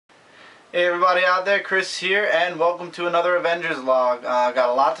Hey everybody out there, Chris here, and welcome to another Avengers Log. Got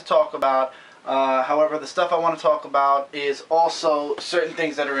a lot to talk about. However, the stuff I want to talk about is also certain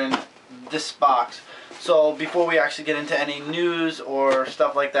things that are in this box. So before we actually get into any news or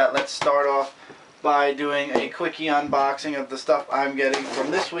stuff like that, let's start off by doing a quickie unboxing of the stuff I'm getting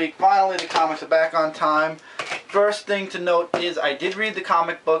from this week. Finally, the comics are back on time. First thing to note is I did read the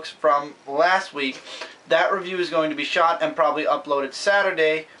comic books from last week. That review is going to be shot and probably uploaded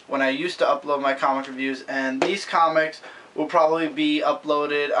Saturday when I used to upload my comic reviews, and these comics will probably be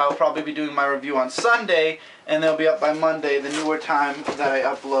uploaded. I'll probably be doing my review on Sunday, and they'll be up by Monday, the newer time that I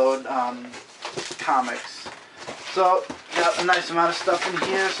upload comics. So, got a nice amount of stuff in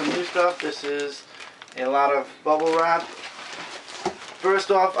here, some new stuff. This is a lot of bubble wrap.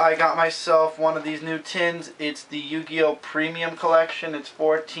 First off, I got myself one of these new tins. It's the Yu-Gi-Oh! Premium Collection. It's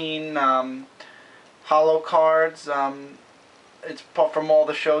 14 holo cards. It's from all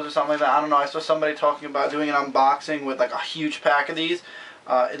the shows or something like that. I don't know. I saw somebody talking about doing an unboxing with like a huge pack of these.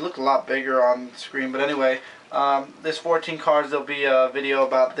 It looked a lot bigger on screen, but anyway, there's 14 cards. There'll be a video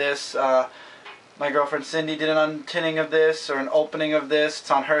about this. My girlfriend Cindy did an untinning of this, or an opening of this.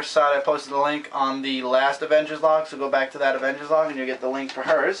 It's on her side. I posted a link on the last Avengers Log, so go back to that Avengers Log and you'll get the link for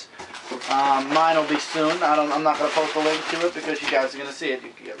hers. Mine will be soon. I'm not going to post a link to it because you guys are going to see it. You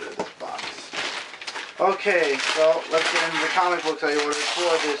can get rid of this box. Okay, so let's get into the comic books I ordered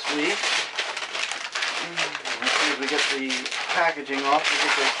for this week. Let's see if we get the packaging off. We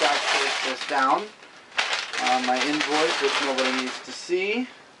get the scotch tape this down. My invoice, which nobody needs to see.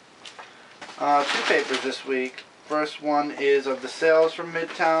 Two papers this week. First one is of the sales from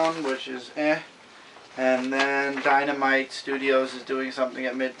Midtown, which is and then Dynamite Studios is doing something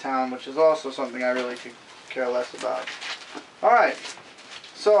at Midtown, which is also something I really could care less about. Alright,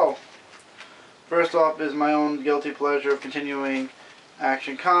 so first off is my own guilty pleasure of continuing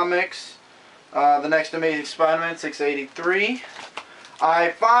Action Comics. The Next Amazing Spider-Man 683. I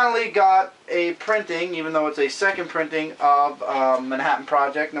finally got a printing, even though it's a second printing, of Manhattan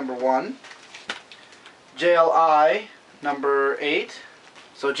Project #1. JLI #8.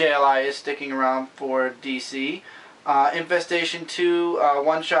 So JLI is sticking around for DC. Infestation 2,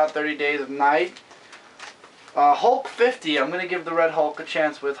 One Shot 30 Days of Night. Hulk 50. I'm going to give the Red Hulk a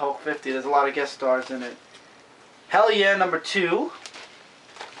chance with Hulk 50. There's a lot of guest stars in it. Hell Yeah #2.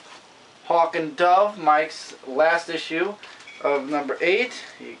 Hawk and Dove, Mike's last issue of #8. Here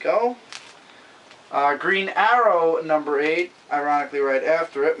you go. Green Arrow #8. Ironically right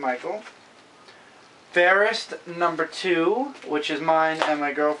after it, Michael. Fairest #2, which is mine and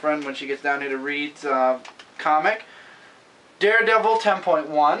my girlfriend when she gets down here to read comic. Daredevil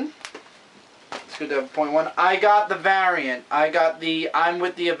 10.1. Let's go to 0.1. I got the variant. I got the I'm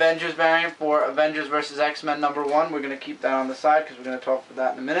with the Avengers variant for Avengers vs. X-Men #1. We're going to keep that on the side because we're going to talk for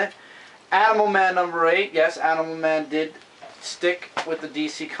that in a minute. Animal Man #8. Yes, Animal Man did stick with the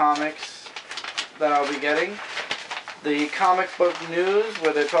DC Comics that I'll be getting. The comic book news,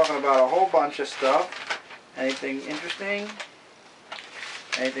 where they're talking about a whole bunch of stuff. Anything interesting?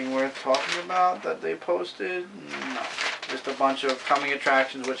 Anything worth talking about that they posted? No. Just a bunch of coming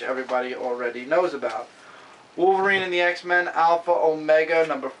attractions which everybody already knows about. Wolverine and the X-Men Alpha Omega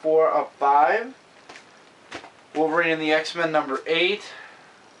 #4 of 5. Wolverine and the X-Men #8.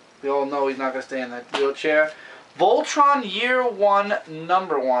 We all know he's not going to stay in that wheelchair. Voltron Year 1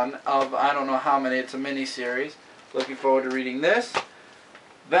 #1 of I don't know how many. It's a mini-series. Looking forward to reading this.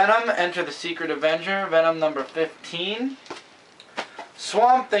 Venom, Enter the Secret Avenger, Venom #15.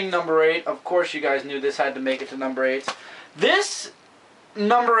 Swamp Thing #8. Of course you guys knew this had to make it to #8. This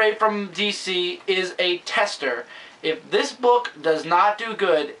 #8 from DC is a tester. If this book does not do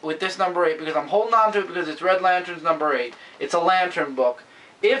good with this #8, because I'm holding on to it because it's Red Lantern's #8. It's a Lantern book.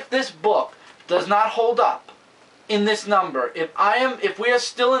 If this book does not hold up in this number, if we are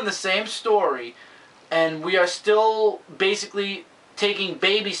still in the same story, and we are still basically taking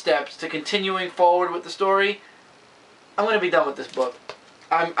baby steps to continuing forward with the story, I'm going to be done with this book.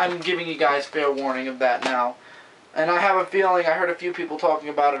 I'm giving you guys fair warning of that now. And I have a feeling, I heard a few people talking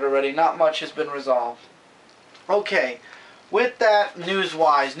about it already, not much has been resolved. Okay, with that,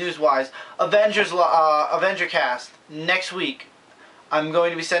 news-wise, Avenger Cast, next week, I'm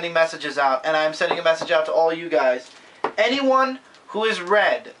going to be sending messages out, and I'm sending a message out to all you guys. Anyone who has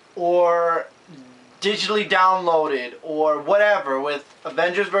read or digitally downloaded or whatever with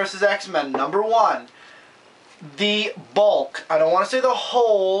Avengers vs. X-Men #1, the bulk, I don't want to say the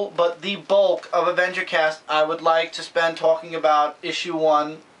whole, but the bulk of Avenger Cast I would like to spend talking about issue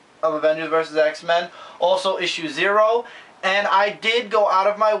 1 of Avengers vs. X-Men, also issue 0, and I did go out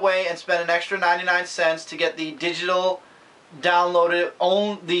of my way and spend an extra 99 cents to get the digital downloaded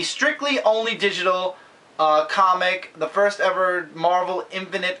the strictly only digital comic, the first ever Marvel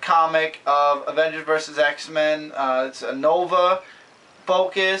Infinite comic of Avengers vs. X-Men. It's a Nova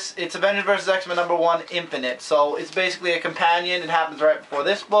focus. It's Avengers vs. X-Men #1 Infinite. So it's basically a companion. It happens right before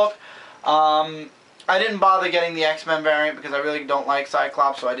this book. I didn't bother getting the X-Men variant because I really don't like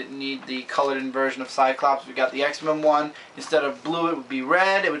Cyclops, so I didn't need the colored-in version of Cyclops. We got the X-Men one. Instead of blue, it would be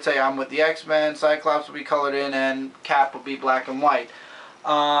red. It would say I'm with the X-Men. Cyclops would be colored in, and Cap would be black and white.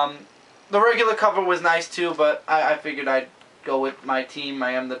 The regular cover was nice too, but I figured I'd go with my team.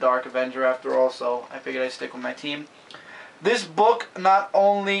 I am the Dark Avenger after all, so I figured I'd stick with my team. This book not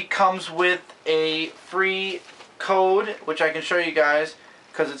only comes with a free code, which I can show you guys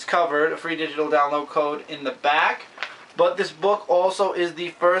because it's covered, a free digital download code in the back, but this book also is the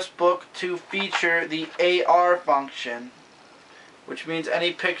first book to feature the AR function, which means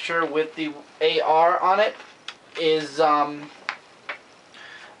any picture with the AR on it is,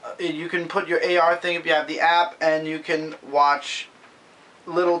 you can put your AR thing if you have the app, and you can watch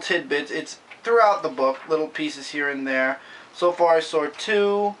little tidbits. It's throughout the book, little pieces here and there. So far I saw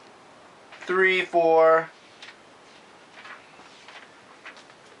 2, 3, 4.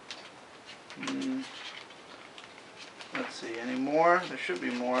 Let's see, any more? There should be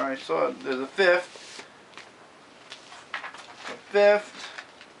more. I saw there's a 5th. A 5th.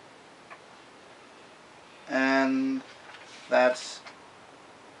 And that's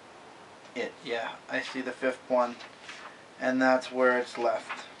it. Yeah, I see the 5th one. And that's where it's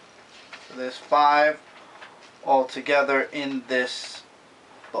left. So there's 5 altogether in this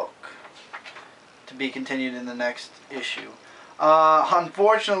book, to be continued in the next issue.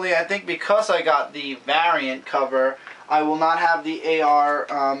 Unfortunately, I think because I got the variant cover, I will not have the AR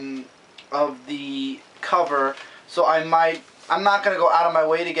of the cover, so I'm not going to go out of my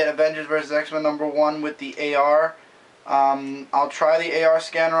way to get Avengers vs. X-Men #1 with the AR. I'll try the AR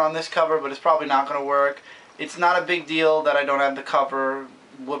scanner on this cover, but it's probably not going to work. It's not a big deal that I don't have the cover.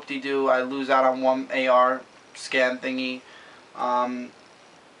 Whoop-de-doo, I lose out on one AR scan thingy.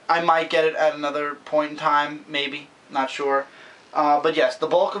 I might get it at another point in time, maybe, not sure. But yes, the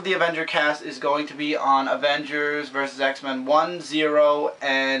bulk of the Avenger cast is going to be on Avengers vs. X-Men 1, 0,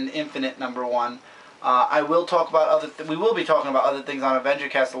 and Infinite #1. I will talk about we will be talking about other things on Avenger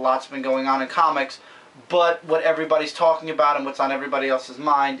cast. A lot's been going on in comics, but what everybody's talking about and what's on everybody else's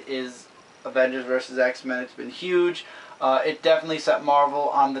mind is Avengers vs. X-Men. It's been huge. It definitely set Marvel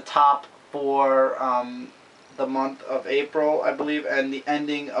on the top for the month of April, I believe, and the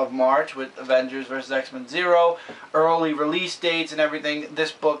ending of March with Avengers vs. X-Men 0, early release dates and everything.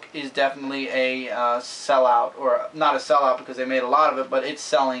 This book is definitely a sellout, or not a sellout because they made a lot of it, but it's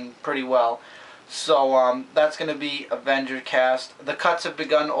selling pretty well. So that's going to be Avenger cast. The cuts have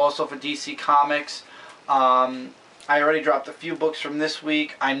begun also for DC Comics. I already dropped a few books from this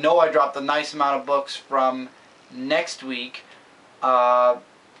week. I know I dropped a nice amount of books from next week.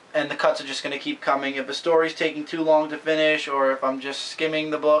 And the cuts are just going to keep coming. If a story's taking too long to finish, or if I'm just skimming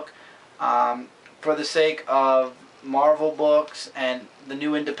the book, for the sake of Marvel books and the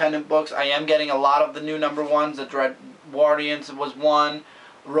new independent books, I am getting a lot of the new #1s. The Dread Guardians was 1.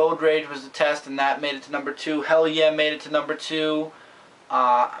 Road Rage was a test, and that made it to #2. Hell Yeah made it to #2.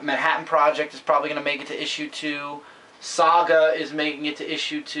 Manhattan Project is probably going to make it to issue 2. Saga is making it to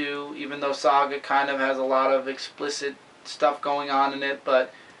issue 2, even though Saga kind of has a lot of explicit stuff going on in it,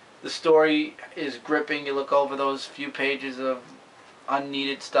 but the story is gripping. You look over those few pages of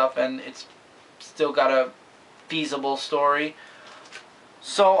unneeded stuff, and it's still got a feasible story.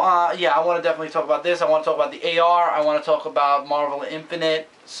 So, yeah, I want to definitely talk about this. I want to talk about the AR. I want to talk about Marvel Infinite.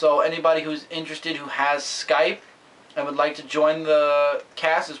 So anybody who's interested who has Skype and would like to join the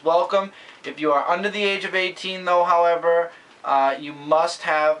cast is welcome. If you are under the age of 18, though, however, you must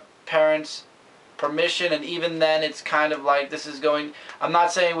have parents' permission, and even then it's kind of like this is going, I'm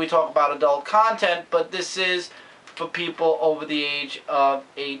not saying we talk about adult content, but this is for people over the age of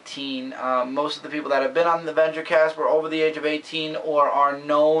 18. Most of the people that have been on the Avenger cast were over the age of 18 or are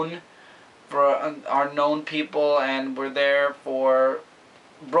known people, and were there for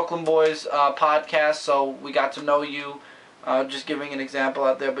Brooklyn Boys podcast, so we got to know you. Just giving an example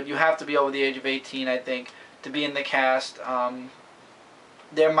out there, but you have to be over the age of 18, I think, to be in the cast.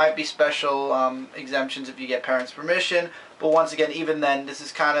 There might be special exemptions if you get parents' permission, but once again, even then, this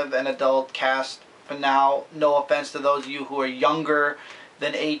is kind of an adult cast for now. No offense to those of you who are younger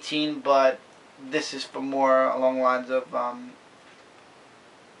than 18, but this is for more along the lines of,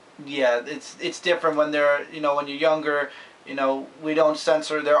 yeah, it's different when they're, when you're younger. We don't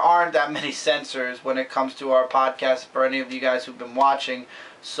censor. There aren't that many censors when it comes to our podcast for any of you guys who've been watching.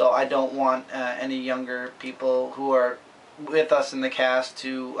 So I don't want any younger people who are with us in the cast.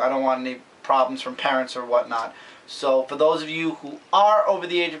 I don't want any problems from parents or whatnot. So for those of you who are over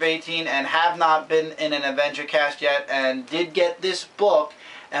the age of 18 and have not been in an Avenger cast yet and did get this book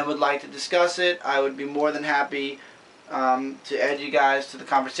and would like to discuss it, I would be more than happy to add you guys to the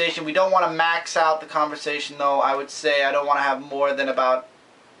conversation. We don't want to max out the conversation, though. I would say I don't want to have more than about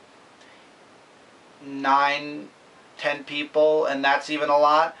 9-10 people, and that's even a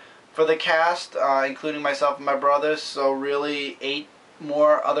lot for the cast, including myself and my brothers. So really 8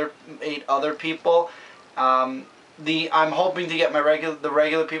 other people. I'm hoping to get the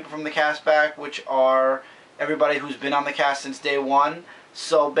regular people from the cast back, which are everybody who's been on the cast since day one.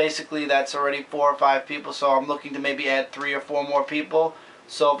 So basically that's already 4 or 5 people, so I'm looking to maybe add 3 or 4 more people.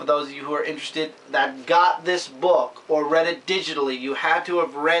 So for those of you who are interested that got this book or read it digitally, you had to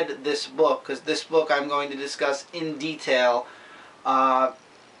have read this book, because this book I'm going to discuss in detail.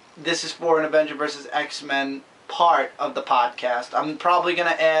 This is for an Avenger vs. X-Men part of the podcast. I'm probably going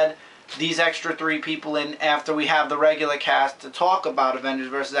to add these extra 3 people in after we have the regular cast to talk about Avengers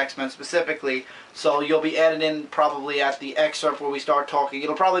vs. X-Men specifically. So you'll be added in probably at the excerpt where we start talking.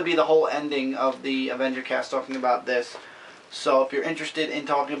 It'll probably be the whole ending of the Avenger cast talking about this. So if you're interested in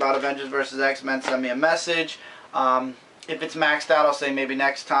talking about Avengers vs. X-Men, send me a message. If it's maxed out, I'll say maybe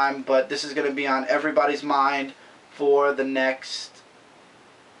next time. But this is going to be on everybody's mind for the next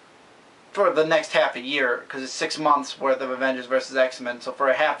half a year, because it's 6 months worth of Avengers vs. X-Men. So for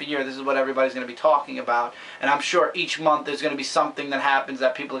a half a year, this is what everybody's going to be talking about. And I'm sure each month there's going to be something that happens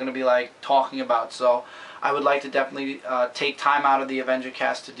that people are going to be like talking about. So I would like to definitely take time out of the Avenger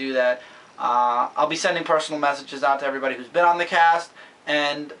cast to do that. I'll be sending personal messages out to everybody who's been on the cast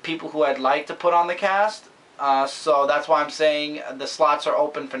and people who I'd like to put on the cast. So that's why I'm saying the slots are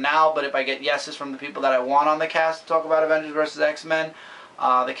open for now. But if I get yeses from the people that I want on the cast to talk about Avengers vs. X-Men,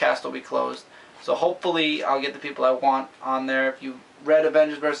 the cast will be closed. So hopefully I'll get the people I want on there. If you read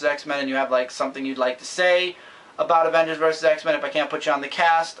Avengers vs. X-Men and you have like something you'd like to say about Avengers vs. X-Men, if I can't put you on the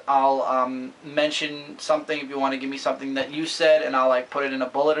cast, I'll mention something if you want to give me something that you said, and I'll like put it in a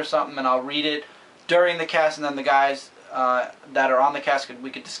bullet or something, and I'll read it during the cast, and then the guys that are on the cast, we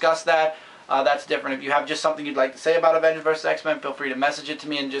could discuss that. That's different. If you have just something you'd like to say about Avengers vs. X-Men, feel free to message it to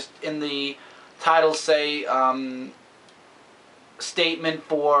me, and just in the title say statement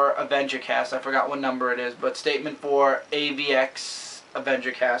for Avenger cast. I forgot what number it is, but statement for AVX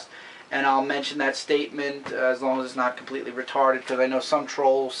Avenger cast. And I'll mention that statement as long as it's not completely retarded, because I know some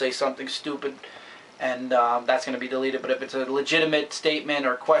trolls say something stupid and that's going to be deleted. But if it's a legitimate statement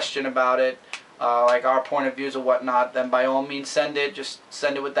or question about it, like our point of views or whatnot, then by all means send it. Just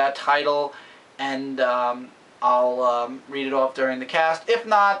send it with that title, and I'll read it off during the cast. If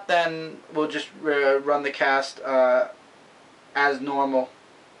not, then we'll just run the cast as normal,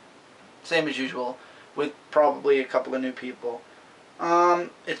 same as usual, with probably a couple of new people.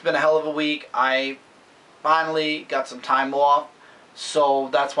 It's been a hell of a week. I finally got some time off, so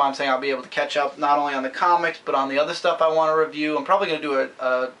that's why I'm saying I'll be able to catch up not only on the comics but on the other stuff I want to review. I'm probably going to do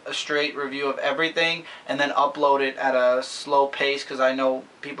a straight review of everything and then upload it at a slow pace, because I know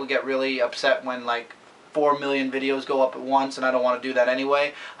people get really upset when like 4 million videos go up at once, and I don't want to do that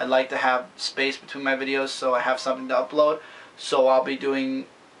anyway. I'd like to have space between my videos so I have something to upload. So I'll be doing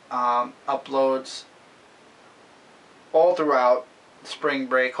uploads all throughout spring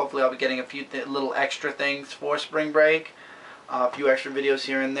break. Hopefully I'll be getting a few little extra things for spring break. A few extra videos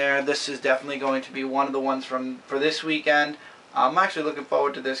here and there. This is definitely going to be one of the ones for this weekend. I'm actually looking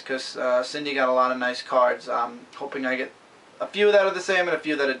forward to this because Cindy got a lot of nice cards. I'm hoping I get a few that are the same and a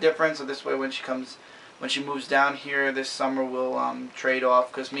few that are different. So this way when she moves down here this summer, we'll trade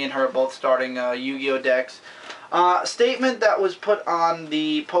off, because me and her are both starting Yu-Gi-Oh decks. Statement that was put on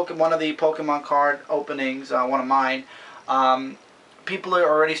the one of the Pokemon card openings, one of mine. People are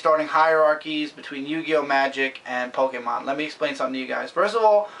already starting hierarchies between Yu-Gi-Oh, Magic, and Pokemon. Let me explain something to you guys. First of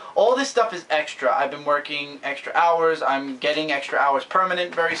all this stuff is extra. I've been working extra hours. I'm getting extra hours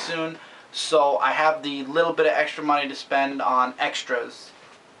permanent very soon. So I have the little bit of extra money to spend on extras.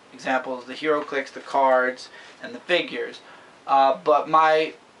 Examples, the hero clicks, the cards, and the figures. But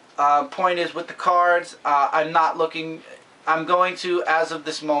my point is, with the cards, I'm going to, as of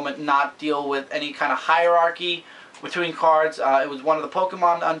this moment, not deal with any kind of hierarchy between cards. It was one of the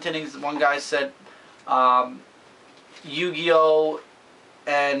Pokemon untintings. One guy said Yu-Gi-Oh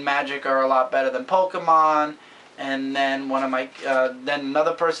and Magic are a lot better than Pokemon, and then then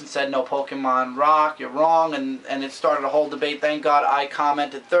another person said no, Pokemon rock, you're wrong, and it started a whole debate. Thank God I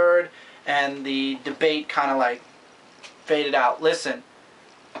commented third, and the debate kind of like faded out. Listen,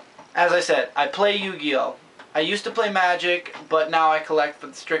 as I said, I play Yu-Gi-Oh. I used to play Magic, but now I collect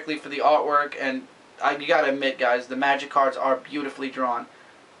strictly for the artwork, and you gotta admit, guys, the Magic cards are beautifully drawn.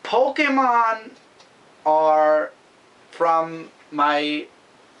 Pokemon are from my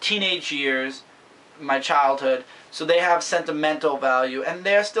teenage years, my childhood, so they have sentimental value, and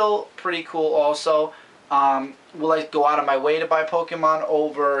they're still pretty cool also. Will I go out of my way to buy Pokemon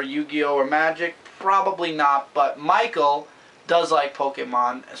over Yu-Gi-Oh or Magic? Probably not, but Michael does like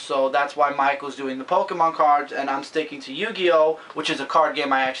Pokemon, so that's why Michael's doing the Pokemon cards, and I'm sticking to Yu-Gi-Oh, which is a card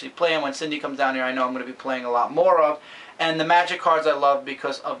game I actually play, and when Cindy comes down here I know I'm going to be playing a lot more of. And the Magic cards I love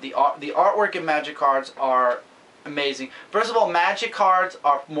because of the art. The artwork in Magic cards are amazing. First of all, Magic cards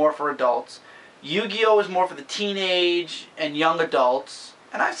are more for adults. Yu-Gi-Oh is more for the teenage and young adults.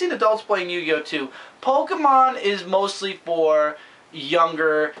 And I've seen adults playing Yu-Gi-Oh too. Pokemon is mostly for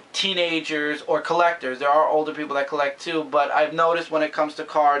younger teenagers or collectors. There are older people that collect too, but I've noticed when it comes to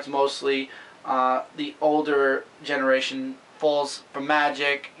cards, mostly the older generation falls for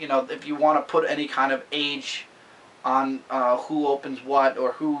Magic. You know, if you want to put any kind of age on who opens what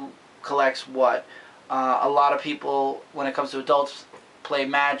or who collects what, a lot of people, when it comes to adults, play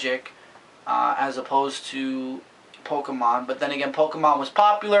Magic as opposed to Pokemon. But then again, Pokemon was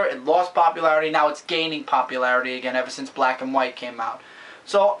popular, it lost popularity, now it's gaining popularity again ever since Black and White came out.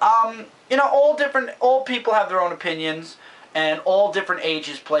 So, you know, all people have their own opinions, and all different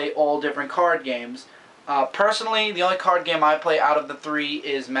ages play all different card games. Personally, the only card game I play out of the three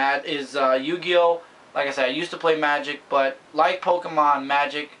is Yu-Gi-Oh! Like I said, I used to play Magic, but like Pokemon,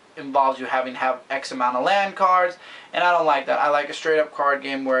 Magic involves you having to have X amount of land cards, and I don't like that. I like a straight up card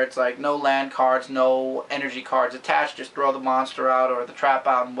game where it's like no land cards, no energy cards attached, just throw the monster out or the trap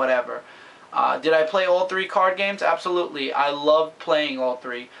out and whatever. Did I play all three card games? Absolutely. I love playing all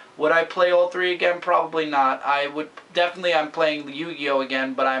three. Would I play all three again? Probably not. I'm playing Yu-Gi-Oh!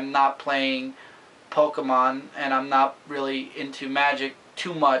 Again, but I'm not playing Pokemon, and I'm not really into Magic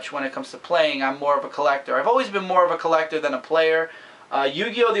too much when it comes to playing. I'm more of a collector. I've always been more of a collector than a player.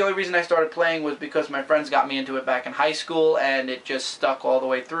 Yu-Gi-Oh! The only reason I started playing was because my friends got me into it back in high school, and it just stuck all the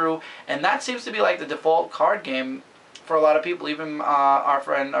way through. And that seems to be like the default card game for a lot of people. Even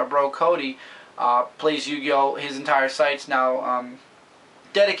our bro Cody, plays Yu-Gi-Oh! His entire site's now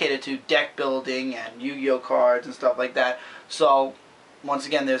dedicated to deck building and Yu-Gi-Oh! Cards and stuff like that. So, once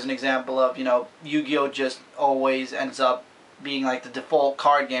again, there's an example of, you know, Yu-Gi-Oh! Just always ends up being like the default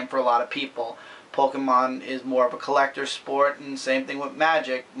card game for a lot of people. Pokemon is more of a collector sport, and same thing with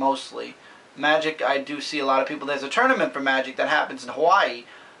Magic, mostly. Magic, I do see a lot of people. There's a tournament for Magic that happens in Hawaii,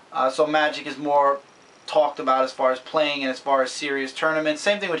 so Magic is more talked about as far as playing and as far as serious tournaments.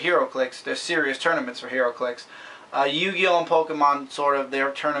 Same thing with HeroClix. There's serious tournaments for HeroClix. Yu-Gi-Oh! And Pokemon, sort of,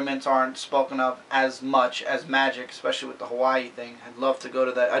 their tournaments aren't spoken of as much as Magic, especially with the Hawaii thing. I'd love to go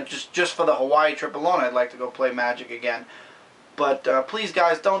to that. Just for the Hawaii trip alone, I'd like to go play Magic again. But please,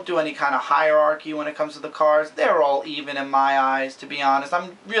 guys, don't do any kind of hierarchy when it comes to the cards. They're all even in my eyes, to be honest.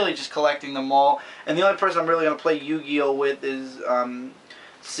 I'm really just collecting them all. And the only person I'm really going to play Yu-Gi-Oh! With is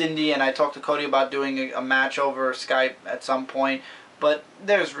Cindy. And I talked to Cody about doing a match over Skype at some point. But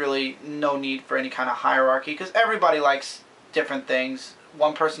there's really no need for any kind of hierarchy, because everybody likes different things.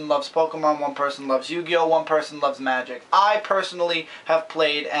 One person loves Pokemon, one person loves Yu-Gi-Oh!, one person loves Magic. I personally have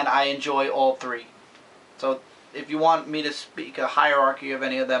played, and I enjoy all three. So if you want me to speak a hierarchy of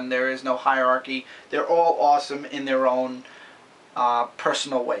any of them, there is no hierarchy. They're all awesome in their own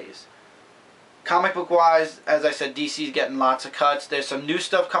personal ways. Comic book wise, as I said, DC's getting lots of cuts. There's some new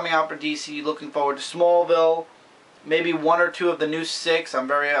stuff coming out for DC. Looking forward to Smallville. Maybe one or two of the new 6.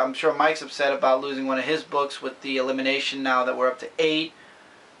 I'm sure Mike's upset about losing one of his books with the elimination now that we're up to 8.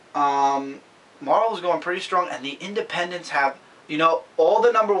 Marvel's going pretty strong, and the independents have, you know, all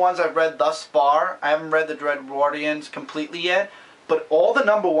the number 1s I've read thus far. I haven't read the Dread Guardians completely yet, but all the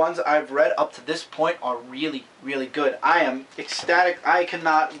number 1s I've read up to this point are really, really good. I am ecstatic. I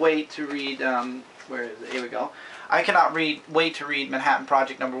cannot wait to read, where is it? Here we go. I cannot wait to read Manhattan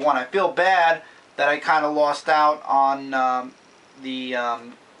Project number 1. I feel bad that I kind of lost out on the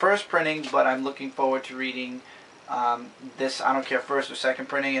first printing, but I'm looking forward to reading this. I don't care first or second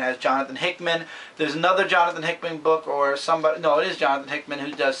printing. It has Jonathan Hickman. There's another Jonathan Hickman book, or somebody, no, it is Jonathan Hickman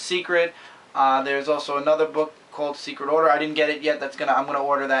who does Secret. There's also another book called Secret Order. I didn't get it yet. I'm gonna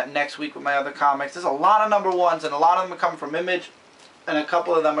order that next week with my other comics. There's a lot of number 1s, and a lot of them are coming from Image, and a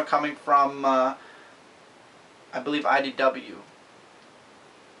couple of them are coming from I believe IDW.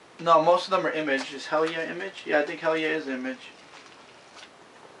 No, most of them are Image. Is Hell Yeah Image? Yeah, I think Hell Yeah is Image.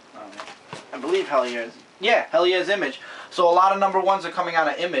 I believe Hell Yeah is. Yeah, Hell Yeah is Image. So a lot of number 1s are coming out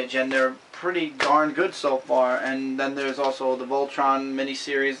of Image, and they're pretty darn good so far. And then there's also the Voltron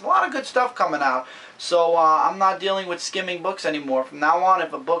miniseries. A lot of good stuff coming out. So I'm not dealing with skimming books anymore. From now on,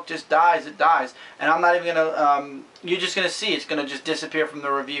 if a book just dies, it dies. And I'm not even going to, you're just going to see it's going to just disappear from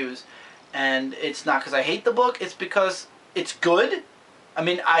the reviews. And it's not because I hate the book, it's because it's good. I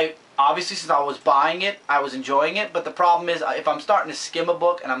mean, obviously, since I was buying it, I was enjoying it. But the problem is, if I'm starting to skim a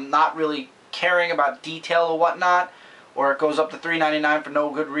book and I'm not really caring about detail or whatnot, or it goes up to $3.99 for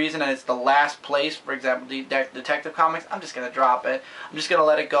no good reason, and it's the last place, for example, Detective Comics, I'm just going to drop it. I'm just going to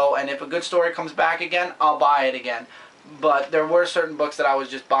let it go, and if a good story comes back again, I'll buy it again. But there were certain books that I was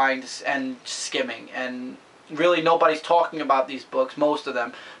just buying and skimming, and really nobody's talking about these books, most of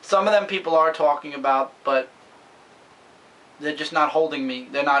them. Some of them people are talking about, but they're just not holding me.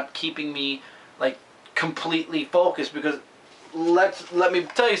 They're not keeping me, like, completely focused, because let me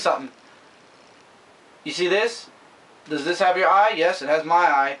tell you something. You see this? Does this have your eye? Yes, it has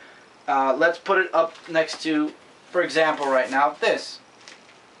my eye. Let's put it up next to, for example, right now, this.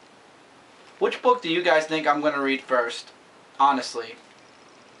 Which book do you guys think I'm going to read first? Honestly.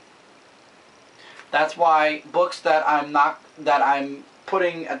 That's why books that I'm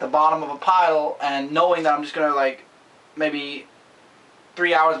putting at the bottom of a pile and knowing that I'm just going to, like, maybe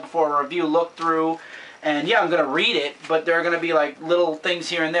 3 hours before a review look through, and yeah, I'm going to read it, but there are going to be like little things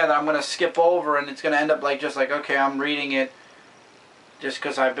here and there that I'm going to skip over, and it's going to end up like just like, okay, I'm reading it just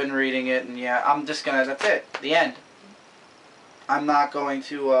because I've been reading it, and yeah, I'm just going to, that's it, the end. I'm not going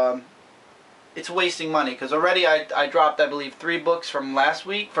to, it's wasting money, because already I dropped, I believe, 3 books from last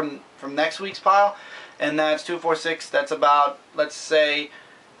week, from next week's pile, and that's 2, 4, 6, that's about, let's say,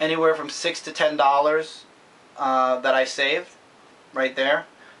 anywhere from $6 to $10 that I saved right there.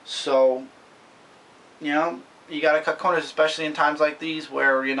 So, you know, you gotta cut corners, especially in times like these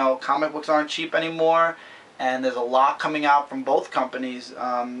where, you know, comic books aren't cheap anymore, and there's a lot coming out from both companies,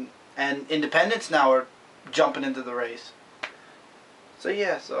 and independents now are jumping into the race. So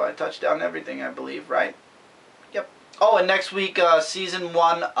yeah, so I touched on everything, I believe, right? Yep. Oh, and next week, season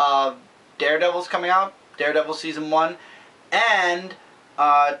 1 of Daredevil's coming out, Daredevil season 1, and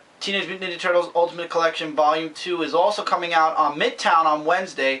Teenage Mutant Ninja Turtles Ultimate Collection Volume 2 is also coming out on Midtown on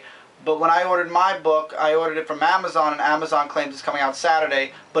Wednesday. But when I ordered my book, I ordered it from Amazon, and Amazon claims it's coming out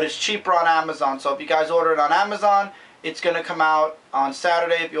Saturday, but it's cheaper on Amazon. So if you guys order it on Amazon, it's going to come out on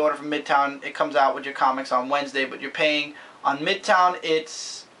Saturday. If you order from Midtown, it comes out with your comics on Wednesday, but you're paying on Midtown,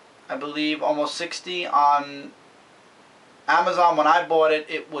 it's, I believe, almost $60. On Amazon, when I bought it,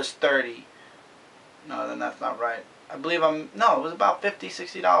 it was $30. No, then that's not right. I believe no, it was about $50,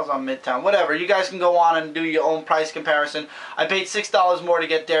 $60 on Midtown. Whatever, you guys can go on and do your own price comparison. I paid $6 more to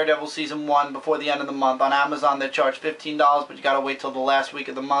get Daredevil Season 1 before the end of the month. On Amazon, they charge $15, but you gotta wait till the last week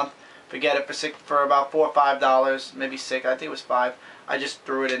of the month. Forget it for about $4 or $5, maybe $6, I think it was $5. I just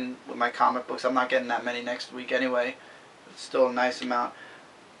threw it in with my comic books. I'm not getting that many next week anyway. It's still a nice amount.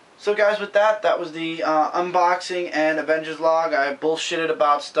 So guys, with that was the unboxing and Avengers Log. I bullshitted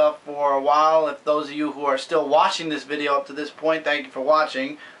about stuff for a while. If those of you who are still watching this video up to this point, thank you for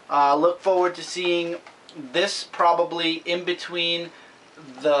watching. Look forward to seeing this probably in between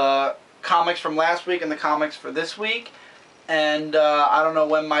the comics from last week and the comics for this week. And I don't know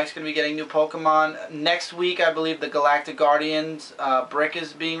when Mike's going to be getting new Pokemon. Next week, I believe the Galactic Guardians brick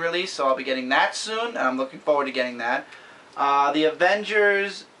is being released, so I'll be getting that soon, and I'm looking forward to getting that. The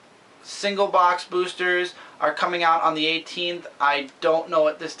Avengers single box boosters are coming out on the 18th. I don't know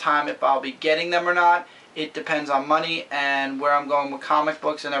at this time if I'll be getting them or not. It depends on money and where I'm going with comic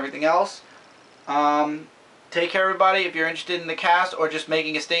books and everything else. Take care, everybody. If you're interested in the cast or just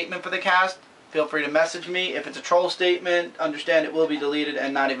making a statement for the cast, feel free to message me. If it's a troll statement, understand it will be deleted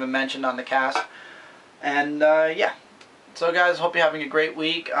and not even mentioned on the cast. And yeah. So guys, hope you're having a great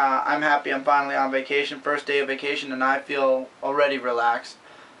week. I'm happy I'm finally on vacation. First day of vacation, and I feel already relaxed.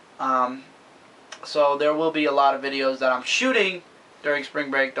 So there will be a lot of videos that I'm shooting during spring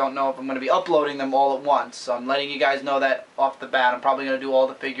break. Don't know if I'm going to be uploading them all at once. So I'm letting you guys know that off the bat. I'm probably going to do all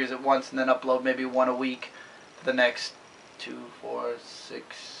the figures at once and then upload maybe 1 a week for the next 2, 4,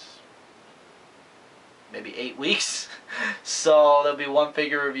 6, maybe 8 weeks. So there'll be 1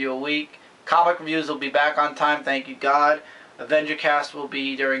 figure review a week. Comic reviews will be back on time, thank you God. Avenger cast will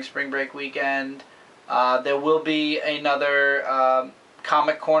be during spring break weekend. There will be another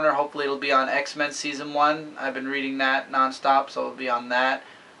Comic Corner. Hopefully it'll be on X-Men Season 1. I've been reading that non-stop, so it'll be on that.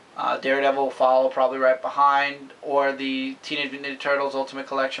 Daredevil will follow probably right behind, or the Teenage Mutant Ninja Turtles Ultimate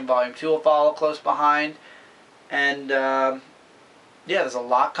Collection Volume 2 will follow close behind. And yeah, there's a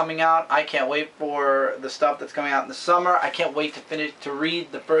lot coming out. I can't wait for the stuff that's coming out in the summer. I can't wait to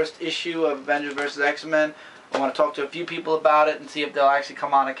read the first issue of Avengers vs. X-Men. I want to talk to a few people about it and see if they'll actually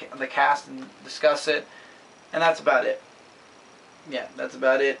come on the cast and discuss it. And that's about it. Yeah, that's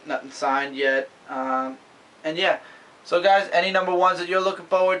about it. Nothing signed yet. And yeah. So guys, any number ones that you're looking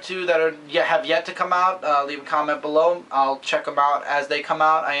forward to that have yet to come out, leave a comment below. I'll check them out as they come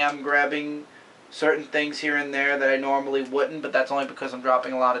out. I am grabbing certain things here and there that I normally wouldn't, but that's only because I'm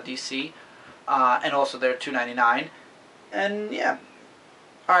dropping a lot of DC. And also they're $2.99. And yeah.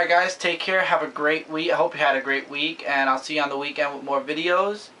 Alright guys, take care. Have a great week. I hope you had a great week. And I'll see you on the weekend with more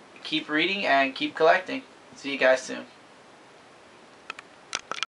videos. Keep reading and keep collecting. See you guys soon.